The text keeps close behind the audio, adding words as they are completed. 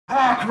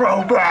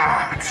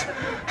Acrobats,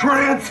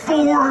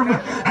 transform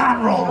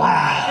and roll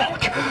out.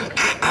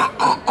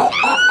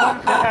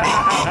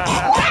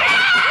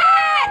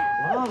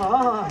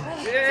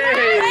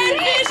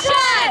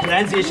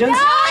 Transitions?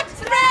 Not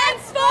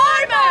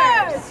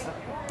Transformers!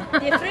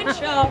 Different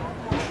show.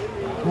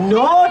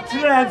 No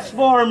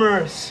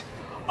Transformers.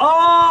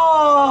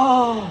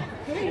 Oh,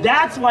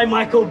 that's why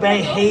Michael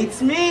Bay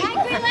hates me?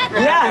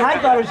 Yeah, and I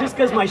thought it was just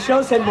because my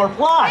shows had more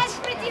plots.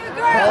 And prettier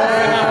girls.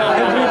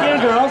 And prettier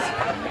girls.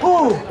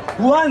 Ooh,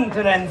 one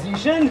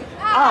transition.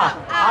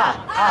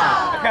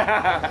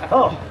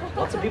 Oh,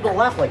 lots of people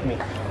laugh like me.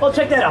 Oh,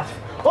 check that out.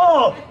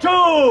 Oh,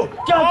 two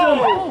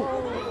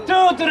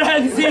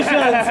transitions.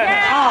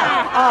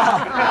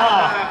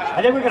 I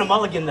think we're gonna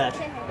mulligan that.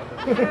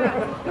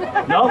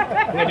 No?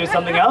 We're gonna do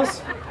something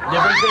else?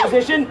 Different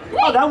transition?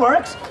 Oh, that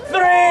works.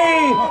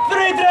 Three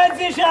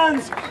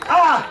transitions.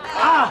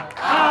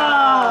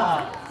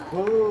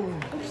 Ooh.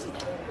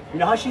 You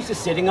know how she's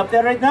just sitting up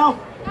there right now?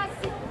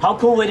 How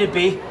cool would it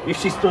be if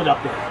she stood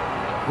up there?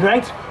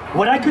 Right?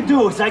 What I could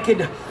do is I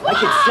could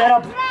set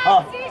up.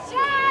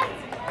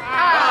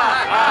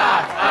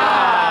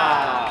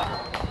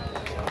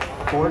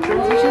 Four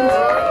transitions?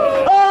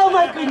 Oh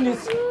my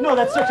goodness! No,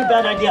 that's such a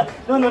bad idea.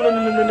 No.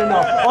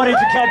 Audience,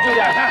 you can't do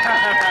that.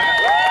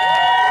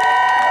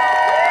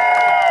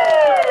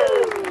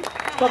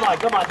 Come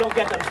on, don't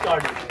get them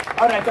started.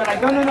 All right.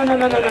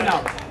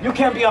 No. You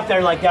can't be up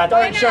there like that.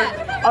 Our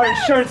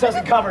insurance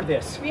doesn't cover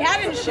this. We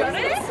have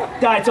insurance?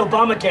 Yeah, it's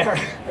Obamacare.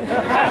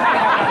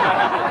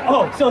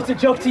 Oh, so it's a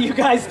joke to you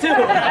guys too.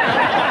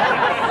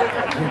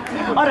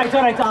 All right.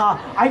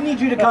 I need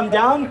you to come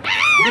down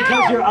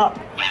because you're up.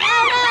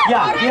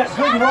 Yeah,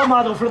 good role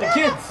model for the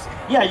kids.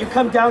 Yeah, you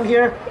come down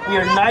here,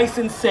 you're nice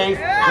and safe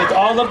with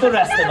all of the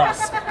rest of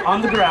us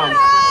on the ground.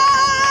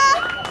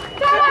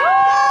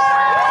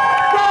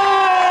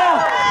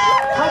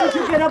 How did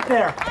you get up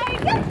there?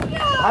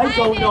 I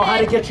don't know how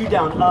to get you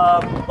down.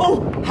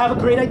 Oh, have a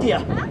great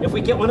idea. If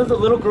we get one of the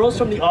little girls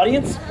from the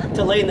audience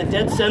to lay in the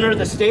dead center of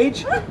the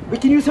stage, we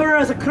can use her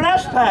as a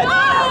crash pad.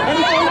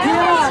 Any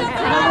ideas?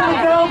 Little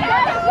girl?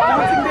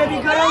 Bouncing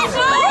baby girls?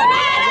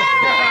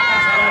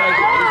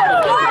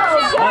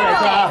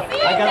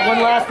 I got one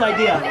last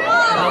idea.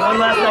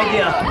 Let's take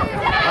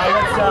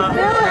the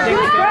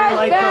fairy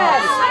light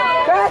box.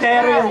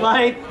 Fairy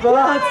light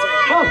box.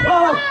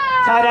 Oh,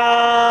 ta-da!